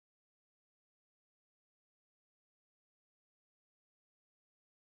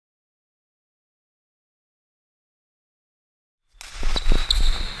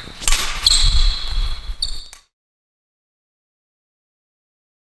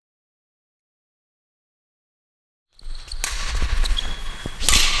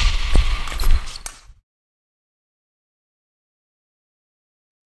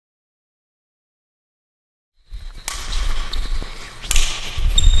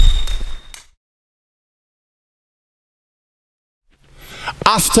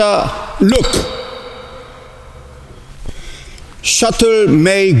After, look, shuttle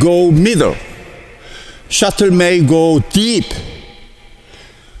may go middle, shuttle may go deep,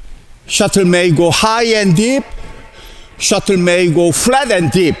 shuttle may go high and deep, shuttle may go flat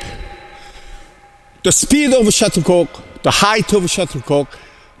and deep. The speed of shuttlecock, the height of shuttlecock,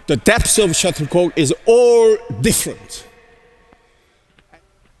 the depth of shuttlecock is all different.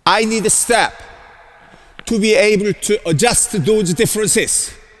 I need a step to be able to adjust those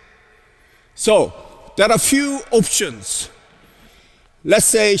differences. So there are a few options. Let's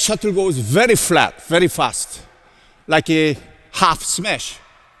say shuttle goes very flat, very fast, like a half smash,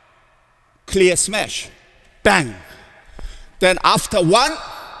 clear smash, bang. Then after one,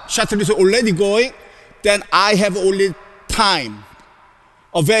 shuttle is already going, then I have only time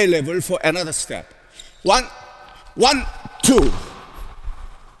available for another step. 1, 1, 2.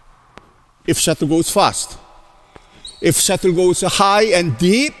 If shuttle goes fast. If shuttle goes high and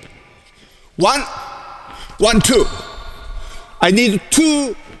deep, 1, 1, 2. I need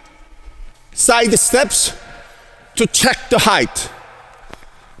 2 side steps to check the height.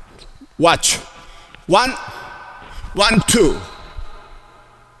 Watch. 1, 1, 2.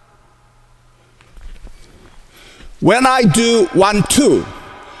 When I do 1, 2,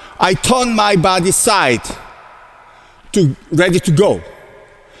 I turn my body side to ready to go.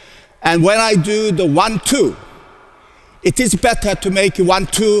 And when I do the 1, 2, it is better to make 1,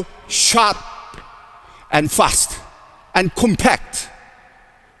 2 sharp and fast and compact.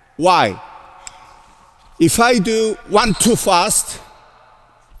 Why? If I do 1, 2 fast,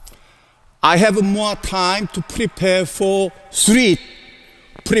 I have more time to prepare for 3,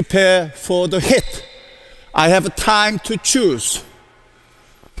 prepare for the hit. I have time to choose.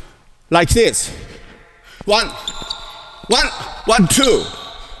 Like this. 1, 1, 1, 2.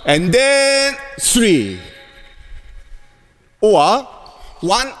 And then 3. Or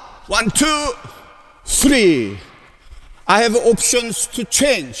 1, 1, 2, 3. I have options to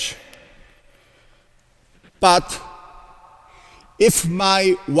change. But if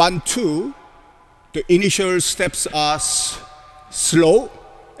my 1, 2, the initial steps are slow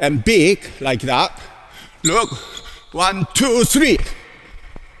and big like that, look, 1, 2, 3.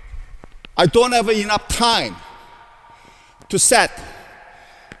 I don't have enough time to set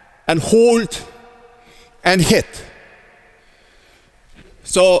and hold and hit.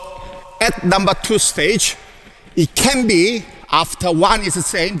 So at number 2 stage, it can be after 1 is the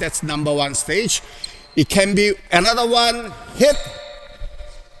same, that's number 1 stage. It can be another one hit,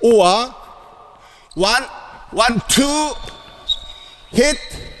 or 1, 1, 2 hit,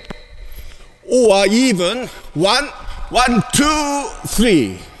 or even 1, 1, 2,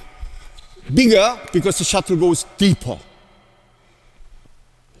 3. Bigger because the shuttle goes deeper.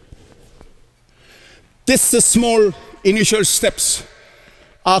 These small initial steps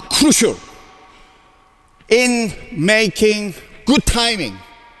are crucial in making good timing,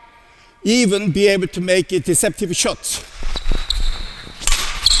 even be able to make deceptive shots.